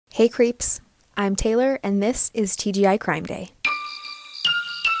Hey creeps, I'm Taylor and this is TGI Crime Day.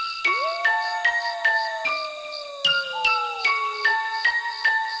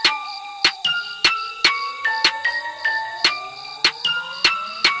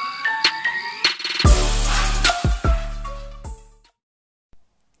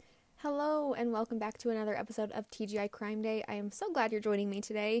 Hello and welcome back to another episode of TGI Crime Day. I am so glad you're joining me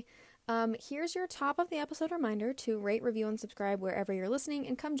today. Here's your top of the episode reminder to rate, review, and subscribe wherever you're listening,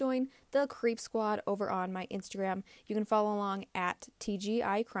 and come join the Creep Squad over on my Instagram. You can follow along at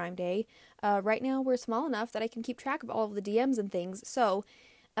TGI Crime Day. Right now, we're small enough that I can keep track of all of the DMs and things, so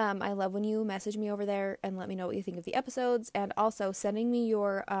I love when you message me over there and let me know what you think of the episodes, and also sending me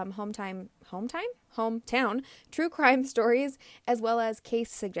your hometown true crime stories, as well as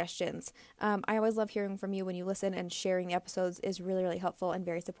case suggestions. I always love hearing from you when you listen, and sharing the episodes is really, really helpful and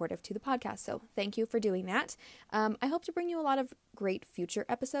very supportive to the podcast, so thank you for doing that. I hope to bring you a lot of great future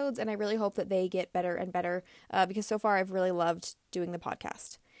episodes, and I really hope that they get better and better, because so far I've really loved doing the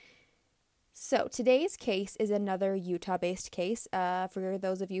podcast. So today's case is another Utah-based case. For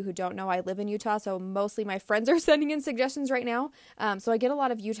those of you who don't know, I live in Utah, so mostly my friends are sending in suggestions right now. So I get a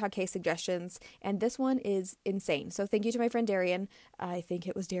lot of Utah case suggestions, and this one is insane. So thank you to my friend Darian. I think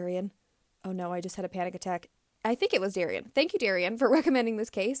it was Darian. Oh no, I just had a panic attack. I think it was Darian. Thank you, Darian, for recommending this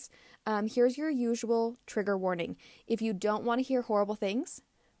case. Here's your usual trigger warning. If you don't want to hear horrible things,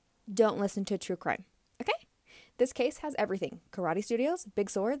 don't listen to true crime. Okay? This case has everything: karate studios, big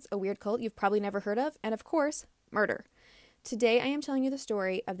swords, a weird cult you've probably never heard of, and of course, murder. Today I am telling you the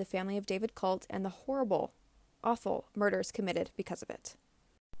story of the family of David Colt and the horrible, awful murders committed because of it.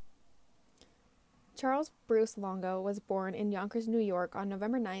 Charles Bruce Longo was born in Yonkers, New York on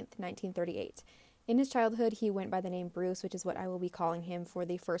November 9th, 1938. In his childhood, he went by the name Bruce, which is what I will be calling him for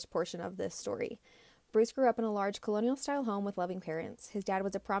the first portion of this story. Bruce grew up in a large colonial-style home with loving parents. His dad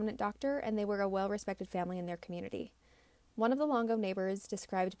was a prominent doctor, and they were a well-respected family in their community. One of the Longo neighbors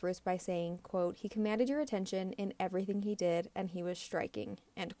described Bruce by saying, quote, "He commanded your attention in everything he did, and he was striking,"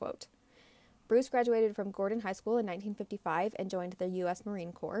 end quote. Bruce graduated from Gordon High School in 1955 and joined the U.S.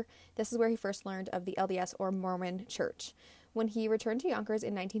 Marine Corps. This is where he first learned of the LDS, or Mormon Church. When he returned to Yonkers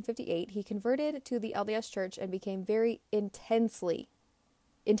in 1958, he converted to the LDS Church and became very intensely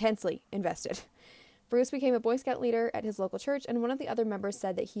invested. Bruce became a Boy Scout leader at his local church, and one of the other members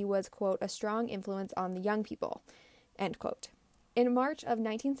said that he was, quote, "a strong influence on the young people," end quote. In March of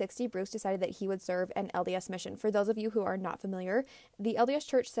 1960, Bruce decided that he would serve an LDS mission. For those of you who are not familiar, the LDS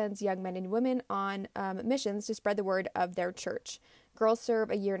Church sends young men and women on missions to spread the word of their church. Girls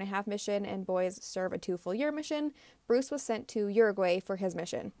serve a 1.5-year mission, and boys serve a 2 full-year mission. Bruce was sent to Uruguay for his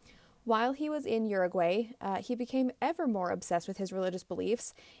mission. While he was in Uruguay, he became ever more obsessed with his religious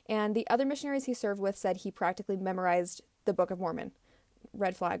beliefs, and the other missionaries he served with said he practically memorized the Book of Mormon,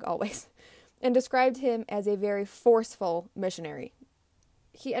 red flag always, and described him as a very forceful missionary.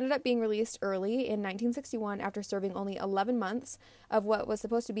 He ended up being released early in 1961 after serving only 11 months of what was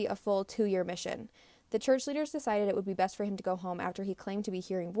supposed to be a full 2-year mission. The church leaders decided it would be best for him to go home after he claimed to be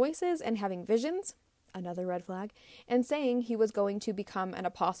hearing voices and having visions, another red flag, and saying he was going to become an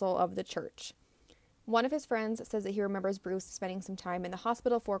apostle of the church. One of his friends says that he remembers Bruce spending some time in the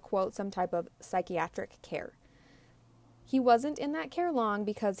hospital for, quote, some type of psychiatric care. He wasn't in that care long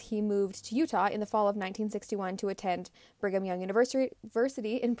because he moved to Utah in the fall of 1961 to attend Brigham Young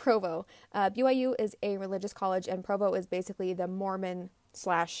University in Provo. BYU is a religious college, and Provo is basically the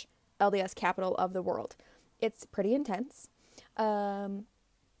Mormon/LDS capital of the world. It's pretty intense.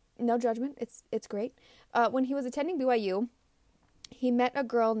 No judgment. It's great. When he was attending BYU, he met a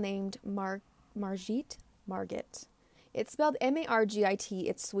girl named Margit. It's spelled Margit.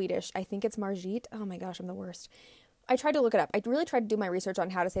 It's Swedish. I think it's Margit. Oh my gosh, I'm the worst. I tried to look it up. I really tried to do my research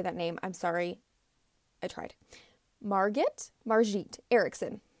on how to say that name. I'm sorry. I tried. Margit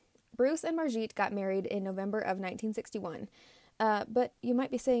Erickson. Bruce and Margit got married in November of 1961. But you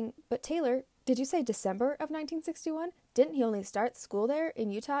might be saying, but Taylor, did you say December of 1961? Didn't he only start school there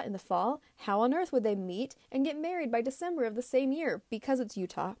in Utah in the fall? How on earth would they meet and get married by December of the same year? Because it's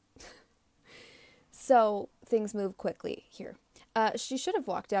Utah. So things move quickly here. She should have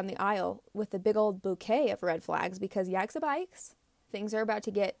walked down the aisle with a big old bouquet of red flags, because yikes a bikes, things are about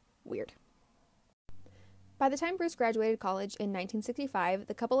to get weird. By the time Bruce graduated college in 1965,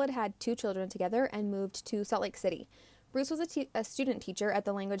 the couple had had 2 children together and moved to Salt Lake City. Bruce was a student teacher at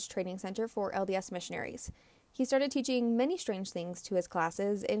the Language Training Center for LDS missionaries. He started teaching many strange things to his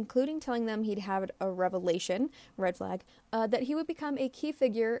classes, including telling them he'd had a revelation, red flag, that he would become a key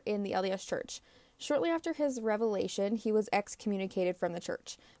figure in the LDS Church. Shortly after his revelation, he was excommunicated from the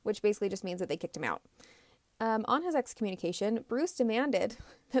church, which basically just means that they kicked him out. On his excommunication, Bruce demanded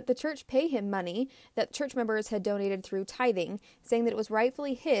that the church pay him money that church members had donated through tithing, saying that it was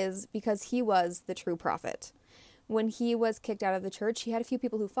rightfully his because he was the true prophet. When he was kicked out of the church, he had a few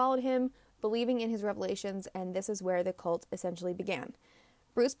people who followed him, believing in his revelations, and this is where the cult essentially began.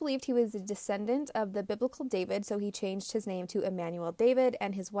 Bruce believed he was a descendant of the biblical David, so he changed his name to Emmanuel David,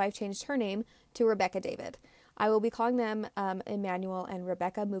 and his wife changed her name to Rebecca David. I will be calling them Emmanuel and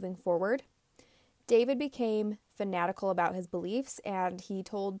Rebecca moving forward. David became fanatical about his beliefs, and he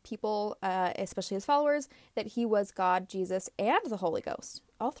told people, especially his followers, that he was God, Jesus, and the Holy Ghost.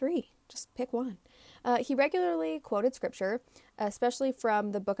 All three. Just pick one. He regularly quoted scripture, especially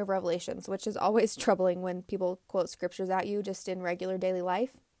from the book of Revelations, which is always troubling when people quote scriptures at you just in regular daily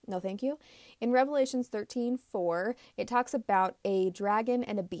life. No, thank you. In Revelations 13:4, it talks about a dragon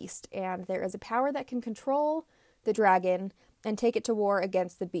and a beast, and there is a power that can control the dragon and take it to war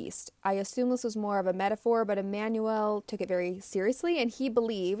against the beast. I assume this was more of a metaphor, but Emmanuel took it very seriously, and he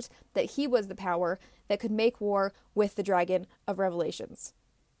believed that he was the power that could make war with the dragon of Revelations.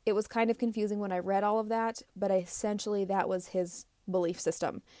 It was kind of confusing when I read all of that, but essentially that was his belief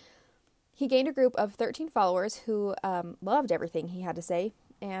system. He gained a group of 13 followers who loved everything he had to say,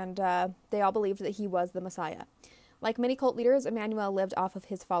 and they all believed that he was the Messiah. Like many cult leaders, Emmanuel lived off of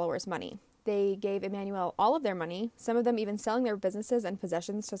his followers' money. They gave Emmanuel all of their money, some of them even selling their businesses and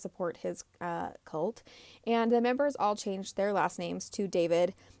possessions to support his cult. And the members all changed their last names to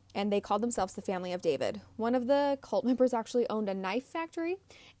David, and they called themselves the family of David. One of the cult members actually owned a knife factory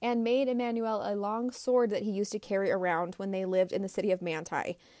and made Emmanuel a long sword that he used to carry around when they lived in the city of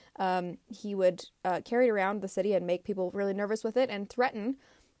Manti. He would carry it around the city and make people really nervous with it and threaten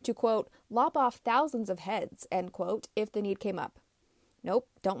to, quote, lop off thousands of heads, end quote, if the need came up. Nope,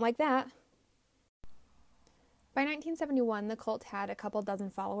 don't like that. By 1971, the cult had a couple dozen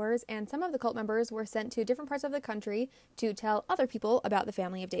followers, and some of the cult members were sent to different parts of the country to tell other people about the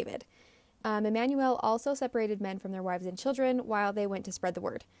family of David. Emmanuel also separated men from their wives and children while they went to spread the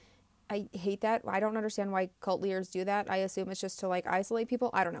word. I hate that. I don't understand why cult leaders do that. I assume it's just to, isolate people.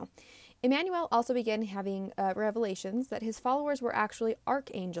 I don't know. Emmanuel also began having revelations that his followers were actually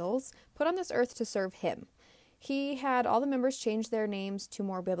archangels put on this earth to serve him. He had all the members change their names to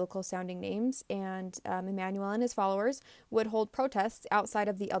more biblical-sounding names, and Emmanuel and his followers would hold protests outside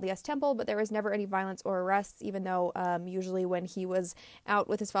of the LDS temple, but there was never any violence or arrests, even though usually when he was out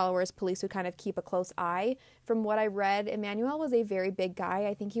with his followers, police would kind of keep a close eye. From what I read, Emmanuel was a very big guy.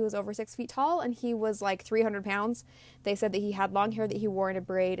 I think he was over 6 feet tall, and he was 300 pounds. They said that he had long hair that he wore in a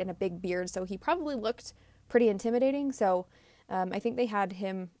braid and a big beard, so he probably looked pretty intimidating. So I think they had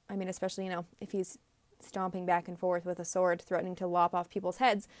him, especially, if he's stomping back and forth with a sword, threatening to lop off people's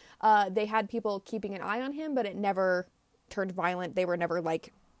heads. They had people keeping an eye on him, but it never turned violent. They were never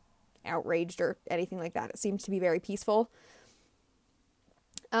outraged or anything like that. It seemed to be very peaceful.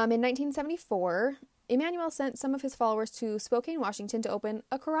 In 1974, Emmanuel sent some of his followers to Spokane, Washington to open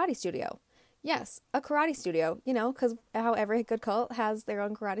a karate studio. Yes, a karate studio, because how every good cult has their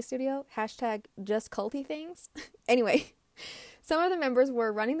own karate studio. Hashtag just culty things. Anyway, some of the members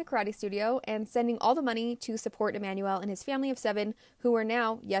were running the karate studio and sending all the money to support Emmanuel and his family of 7, who were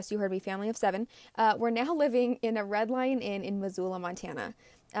now, yes, you heard me, family of 7, were now living in a Red Lion Inn in Missoula, Montana.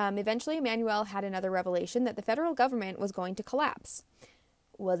 Eventually, Emmanuel had another revelation that the federal government was going to collapse.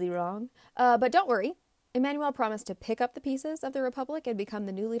 Was he wrong? But don't worry. Emmanuel promised to pick up the pieces of the republic and become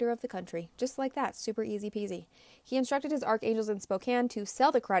the new leader of the country. Just like that. Super easy peasy. He instructed his archangels in Spokane to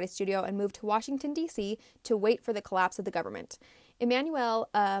sell the karate studio and move to Washington, D.C. to wait for the collapse of the government. Emmanuel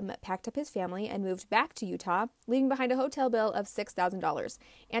packed up his family and moved back to Utah, leaving behind a hotel bill of $6,000.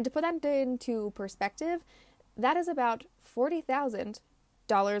 And to put that into perspective, that is about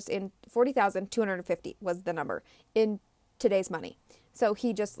 $40,000 in $40,250 was the number in today's money. So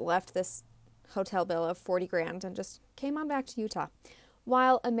he just left this hotel bill of $40,000 and just came on back to Utah.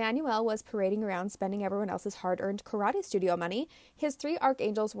 While Emmanuel was parading around spending everyone else's hard-earned karate studio money, his 3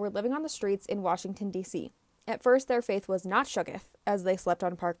 archangels were living on the streets in Washington, D.C. At first, their faith was not shooketh, as they slept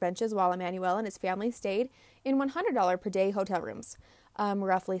on park benches while Emmanuel and his family stayed in $100 per day hotel rooms.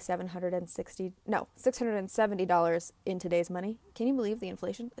 Roughly $670 in today's money. Can you believe the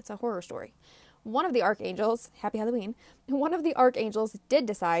inflation? It's a horror story. One of the archangels, happy Halloween, did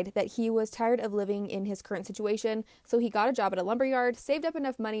decide that he was tired of living in his current situation, so he got a job at a lumberyard, saved up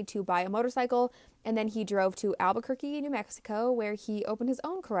enough money to buy a motorcycle, and then he drove to Albuquerque, New Mexico, where he opened his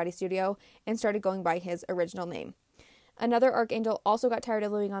own karate studio and started going by his original name. Another archangel also got tired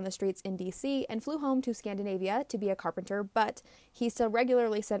of living on the streets in D.C. and flew home to Scandinavia to be a carpenter, but he still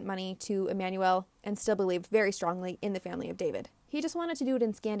regularly sent money to Emmanuel and still believed very strongly in the family of David. He just wanted to do it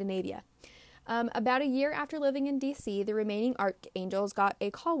in Scandinavia. About a year after living in D.C., the remaining archangels got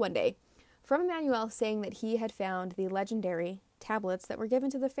a call one day from Emmanuel saying that he had found the legendary tablets that were given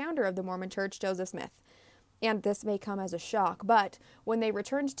to the founder of the Mormon Church, Joseph Smith. And this may come as a shock, but when they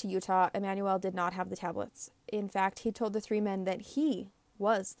returned to Utah, Emmanuel did not have the tablets. In fact, he told the three men that he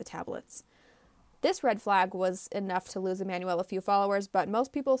was the tablets. This red flag was enough to lose Emmanuel a few followers, but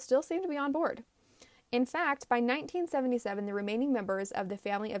most people still seem to be on board. In fact, by 1977, the remaining members of the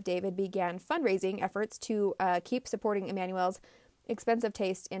family of David began fundraising efforts to keep supporting Emmanuel's expensive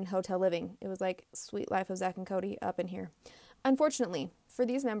taste in hotel living. It was like Sweet Life of Zach and Cody up in here. Unfortunately, for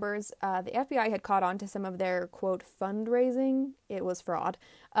these members, the FBI had caught on to some of their, quote, fundraising. It was fraud.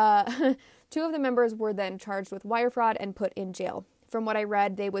 Two of the members were then charged with wire fraud and put in jail. From what I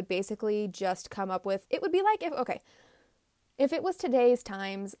read, they would basically just come up with, it would be like if it was today's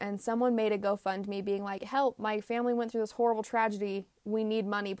times and someone made a GoFundMe being like, help, my family went through this horrible tragedy, we need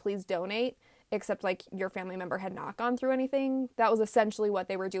money, please donate, except like your family member had not gone through anything. That was essentially what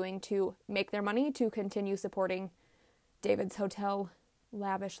they were doing to make their money to continue supporting David's hotel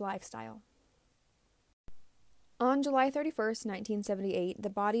lavish lifestyle. On July 31st, 1978, the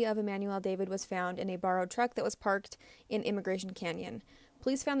body of Emmanuel David was found in a borrowed truck that was parked in Immigration Canyon.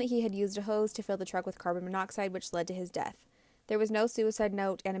 Police found that he had used a hose to fill the truck with carbon monoxide, which led to his death. There was no suicide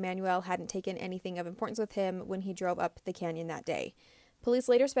note, and Emmanuel hadn't taken anything of importance with him when he drove up the canyon that day. Police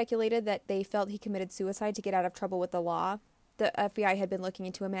later speculated that they felt he committed suicide to get out of trouble with the law. The FBI had been looking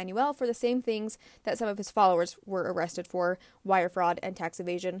into Emmanuel for the same things that some of his followers were arrested for, wire fraud and tax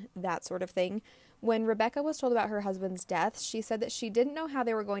evasion, that sort of thing. When Rebecca was told about her husband's death, she said that she didn't know how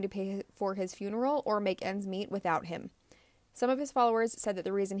they were going to pay for his funeral or make ends meet without him. Some of his followers said that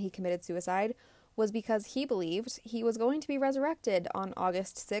the reason he committed suicide was because he believed he was going to be resurrected on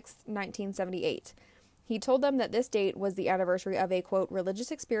August 6, 1978. He told them that this date was the anniversary of a, quote,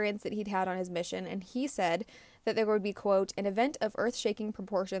 religious experience that he'd had on his mission, and he said that there would be, quote, an event of earth-shaking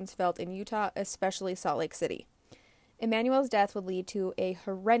proportions felt in Utah, especially Salt Lake City. Emmanuel's death would lead to a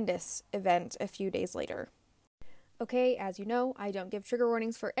horrendous event a few days later. Okay, as you know, I don't give trigger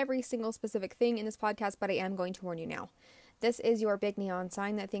warnings for every single specific thing in this podcast, but I am going to warn you now. This is your big neon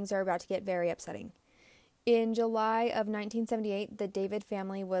sign that things are about to get very upsetting. In July of 1978, the David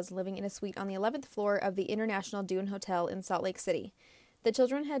family was living in a suite on the 11th floor of the International Dune Hotel in Salt Lake City. The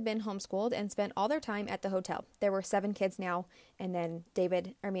children had been homeschooled and spent all their time at the hotel. There were 7 kids now, and then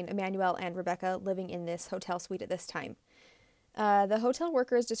Emmanuel and Rebecca living in this hotel suite at this time. The hotel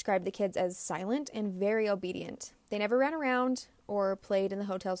workers described the kids as silent and very obedient. They never ran around or played in the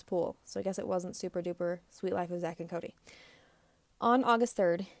hotel's pool, so I guess it wasn't super duper Sweet Life of Zach and Cody. On August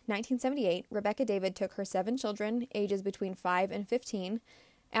 3rd, 1978, Rebecca David took her 7 children, ages between 5 and 15,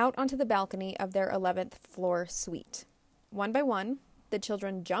 out onto the balcony of their 11th floor suite. One by one, the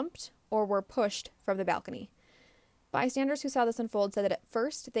children jumped or were pushed from the balcony. Bystanders who saw this unfold said that at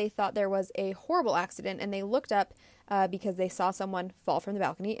first they thought there was a horrible accident, and they looked up because they saw someone fall from the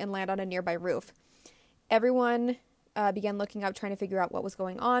balcony and land on a nearby roof. Everyone began looking up, trying to figure out what was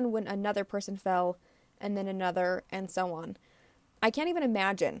going on, when another person fell, and then another, and so on. I can't even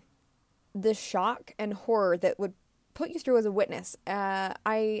imagine the shock and horror that would put you through as a witness.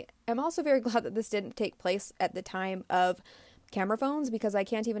 I am also very glad that this didn't take place at the time of camera phones, because I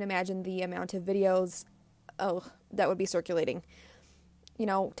can't even imagine the amount of videos that would be circulating. You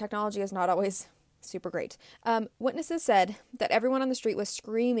know, technology is not always super great. Witnesses said that everyone on the street was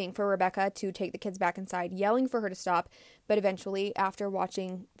screaming for Rebecca to take the kids back inside, yelling for her to stop, but eventually, after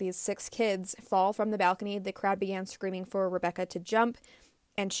watching these 6 kids fall from the balcony, the crowd began screaming for Rebecca to jump,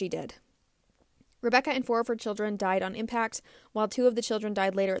 and she did. Rebecca and 4 of her children died on impact, while 2 of the children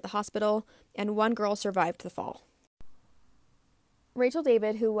died later at the hospital, and 1 girl survived the fall. Rachel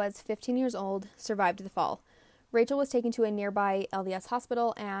David, who was 15 years old, survived the fall. Rachel was taken to a nearby LDS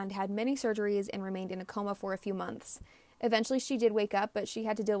hospital and had many surgeries and remained in a coma for a few months. Eventually, she did wake up, but she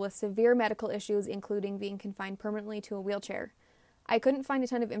had to deal with severe medical issues, including being confined permanently to a wheelchair. I couldn't find a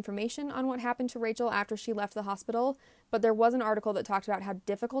ton of information on what happened to Rachel after she left the hospital, but there was an article that talked about how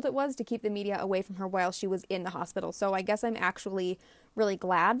difficult it was to keep the media away from her while she was in the hospital. So I guess I'm actually really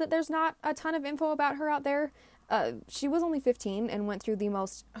glad that there's not a ton of info about her out there. She was only 15 and went through the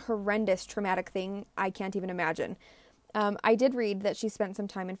most horrendous traumatic thing I can't even imagine. I did read that she spent some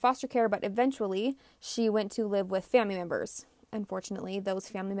time in foster care, but eventually she went to live with family members. Unfortunately, those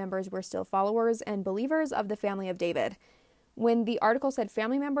family members were still followers and believers of the family of David. When the article said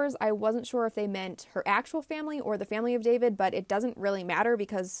family members, I wasn't sure if they meant her actual family or the family of David, but it doesn't really matter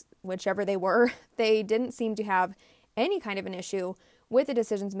because whichever they were, they didn't seem to have any kind of an issue with the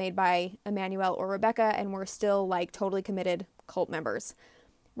decisions made by Emmanuel or Rebecca and were still totally committed cult members.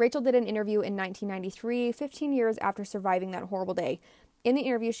 Rachel did an interview in 1993, 15 years after surviving that horrible day. In the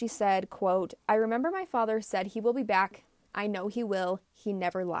interview, she said, quote, "I remember my father said he will be back. I know he will. He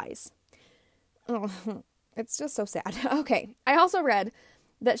never lies." Oh, it's just so sad. Okay. I also read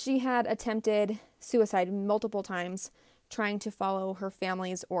that she had attempted suicide multiple times trying to follow her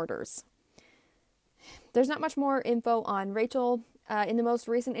family's orders. There's not much more info on Rachel. In the most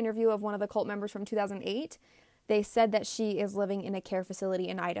recent interview of one of the cult members from 2008, they said that she is living in a care facility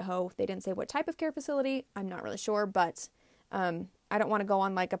in Idaho. They didn't say what type of care facility. I'm not really sure, but I don't want to go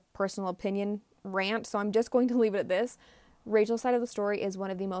on like a personal opinion rant, so I'm just going to leave it at this. Rachel's side of the story is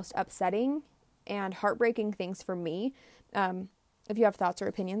one of the most upsetting and heartbreaking things for me. If you have thoughts or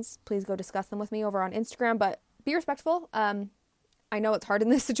opinions, please go discuss them with me over on Instagram, but be respectful. I know it's hard in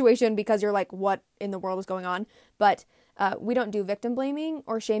this situation because you're like, what in the world is going on? But we don't do victim blaming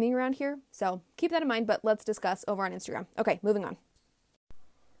or shaming around here, so keep that in mind, but let's discuss over on Instagram. Okay, moving on.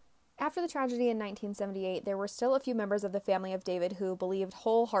 After the tragedy in 1978, there were still a few members of the family of David who believed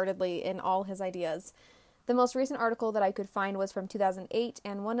wholeheartedly in all his ideas. The most recent article that I could find was from 2008,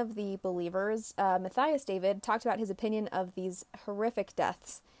 and one of the believers, Matthias David, talked about his opinion of these horrific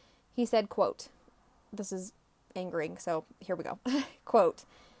deaths. He said, quote, this is angering, so here we go. Quote,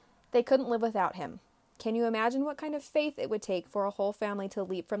 "They couldn't live without him. Can you imagine what kind of faith it would take for a whole family to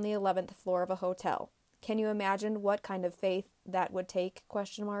leap from the 11th floor of a hotel? Can you imagine what kind of faith that would take?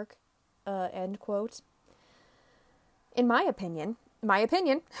 Question mark. End quote. In my opinion,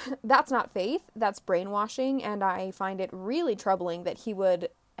 that's not faith, that's brainwashing, and I find it really troubling that he would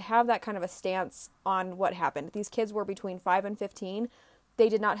have that kind of a stance on what happened. These kids were between 5 and 15. They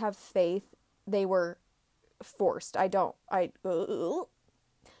did not have faith. They were forced.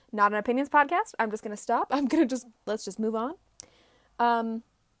 Not an opinions podcast. I'm just going to stop. Let's just move on.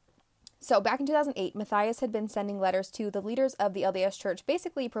 So back in 2008, Matthias had been sending letters to the leaders of the LDS Church,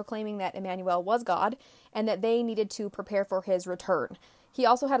 basically proclaiming that Emmanuel was God and that they needed to prepare for his return. He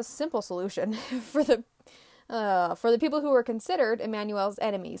also had a simple solution for the people who were considered Emmanuel's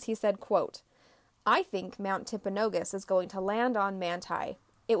enemies. He said, quote, "I think Mount Timpanogos is going to land on Manti.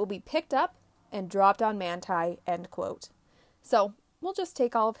 It will be picked up and dropped on Manti," end quote. So we'll just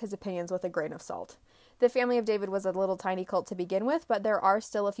take all of his opinions with a grain of salt. The family of David was a little tiny cult to begin with, but there are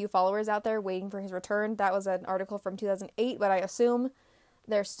still a few followers out there waiting for his return. That was an article from 2008, but I assume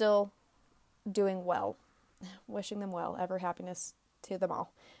they're still doing well. Wishing them well. Ever happiness to them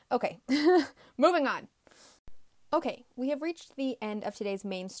all. Okay, moving on. Okay, we have reached the end of today's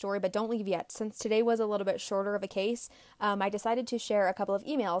main story, but don't leave yet. Since today was a little bit shorter of a case, I decided to share a couple of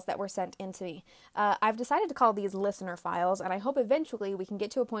emails that were sent in to me. I've decided to call these listener files, and I hope eventually we can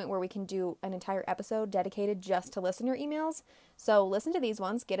get to a point where we can do an entire episode dedicated just to listener emails. So listen to these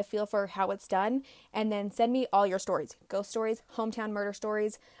ones, get a feel for how it's done, and then send me all your stories. Ghost stories, hometown murder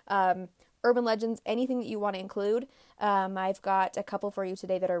stories, urban legends, anything that you want to include. I've got a couple for you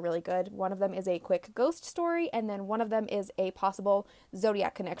today that are really good. One of them is a quick ghost story, and then one of them is a possible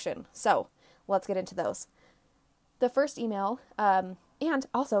zodiac connection. So let's get into those. The first email, and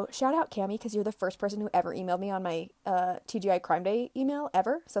also shout out Cammie, because you're the first person who ever emailed me on my TGI Crime Day email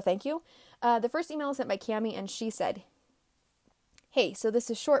ever, so thank you. The first email was sent by Cammie, and she said, "Hey, so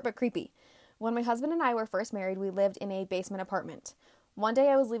this is short but creepy. When my husband and I were first married, we lived in a basement apartment. One day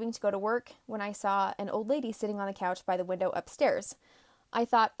I was leaving to go to work when I saw an old lady sitting on the couch by the window upstairs. I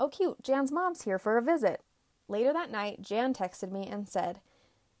thought, oh cute, Jan's mom's here for a visit. Later that night, Jan texted me and said,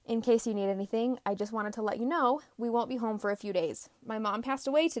 in case you need anything, I just wanted to let you know we won't be home for a few days. My mom passed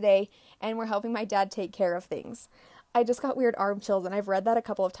away today, and we're helping my dad take care of things." I just got weird arm chills, and I've read that a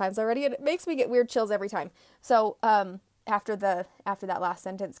couple of times already, and it makes me get weird chills every time. So, after that last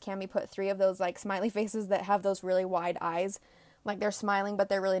sentence, Cammie put 3 of those like smiley faces that have those really wide eyes. Like they're smiling, but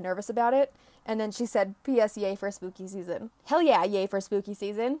they're really nervous about it. And then she said, "P.S. Yay for spooky season." Hell yeah, yay for spooky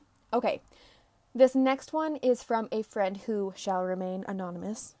season. Okay. This next one is from a friend who shall remain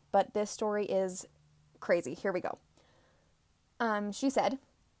anonymous, but this story is crazy. Here we go. She said,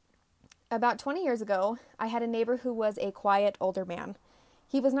 "About 20 years ago, I had a neighbor who was a quiet older man.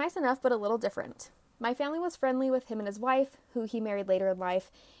 He was nice enough, but a little different. My family was friendly with him and his wife, who he married later in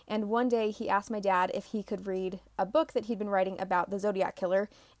life, and one day he asked my dad if he could read a book that he'd been writing about the Zodiac Killer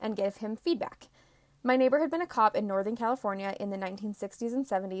and give him feedback. My neighbor had been a cop in Northern California in the 1960s and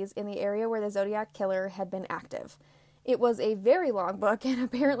 70s in the area where the Zodiac Killer had been active. It was a very long book and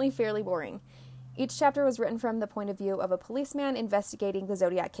apparently fairly boring. Each chapter was written from the point of view of a policeman investigating the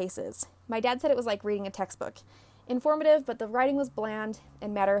Zodiac cases. My dad said it was like reading a textbook. Informative, but the writing was bland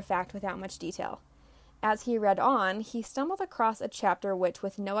and matter-of-fact without much detail. As he read on, he stumbled across a chapter which,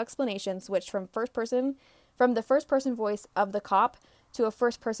 with no explanation, switched from the first-person voice of the cop to a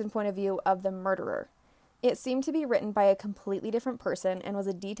first-person point of view of the murderer. It seemed to be written by a completely different person and was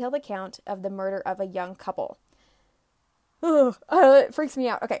a detailed account of the murder of a young couple. Ugh, it freaks me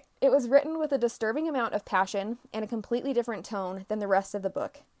out. Okay, it was written with a disturbing amount of passion and a completely different tone than the rest of the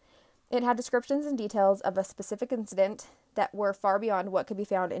book. It had descriptions and details of a specific incident that were far beyond what could be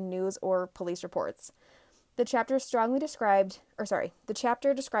found in news or police reports. The chapter described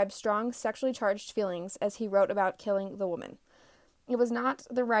strong sexually charged feelings as he wrote about killing the woman. It was not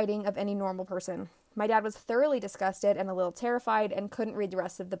the writing of any normal person. My dad was thoroughly disgusted and a little terrified and couldn't read the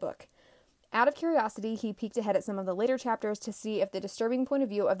rest of the book. Out of curiosity, he peeked ahead at some of the later chapters to see if the disturbing point of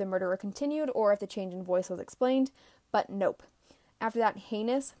view of the murderer continued or if the change in voice was explained, but nope. After that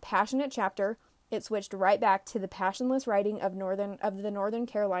heinous, passionate chapter, it switched right back to the passionless writing of the Northern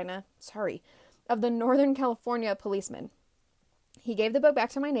California policeman. He gave the book back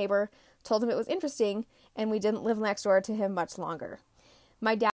to my neighbor, told him it was interesting, and we didn't live next door to him much longer.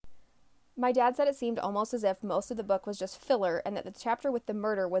 My dad said it seemed almost as if most of the book was just filler and that the chapter with the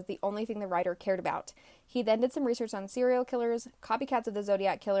murder was the only thing the writer cared about. He then did some research on serial killers, copycats of the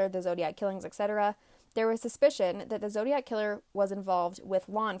Zodiac Killer, the Zodiac killings, etc. There was suspicion that the Zodiac Killer was involved with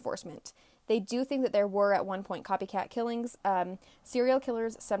law enforcement. They do think that there were at one point copycat killings. Serial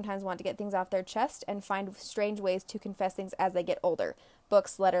killers sometimes want to get things off their chest and find strange ways to confess things as they get older.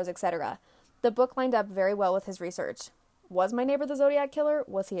 Books, letters, etc. The book lined up very well with his research. Was my neighbor the Zodiac Killer?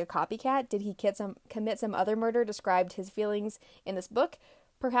 Was he a copycat? Did he commit some other murder described his feelings in this book?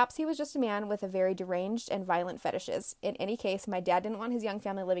 Perhaps he was just a man with a very deranged and violent fetishes. In any case, my dad didn't want his young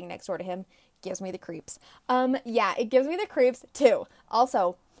family living next door to him. Gives me the creeps. Yeah, it gives me the creeps too.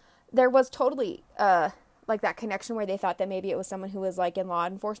 Also, there was totally like that connection where they thought that maybe it was someone who was like in law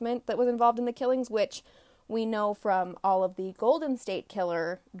enforcement that was involved in the killings, which we know from all of the Golden State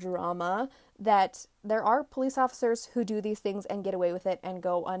Killer drama that there are police officers who do these things and get away with it and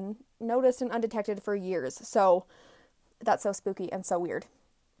go unnoticed and undetected for years. So that's so spooky and so weird.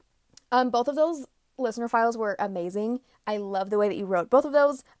 Both of those listener files were amazing. I love the way that you wrote both of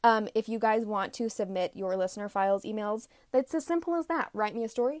those. If you guys want to submit your listener files emails, that's as simple as that. Write me a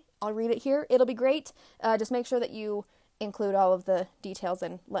story. I'll read it here. It'll be great. Just make sure that you include all of the details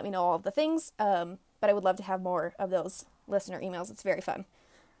and let me know all of the things. But I would love to have more of those listener emails. It's very fun.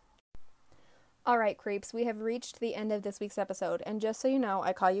 All right, creeps, we have reached the end of this week's episode, and just so you know,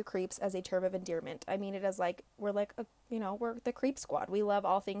 I call you creeps as a term of endearment. I mean it as like, we're the creep squad. We love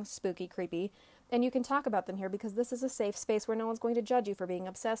all things spooky, creepy, and you can talk about them here because this is a safe space where no one's going to judge you for being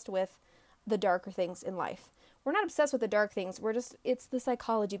obsessed with the darker things in life. We're not obsessed with the dark things, it's the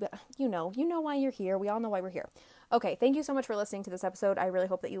psychology, but you know why you're here. We all know why we're here. Okay, thank you so much for listening to this episode. I really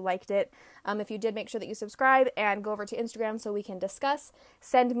hope that you liked it. If you did, make sure that you subscribe and go over to Instagram so we can discuss.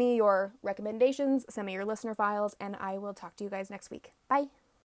 Send me your recommendations, send me your listener files, and I will talk to you guys next week. Bye!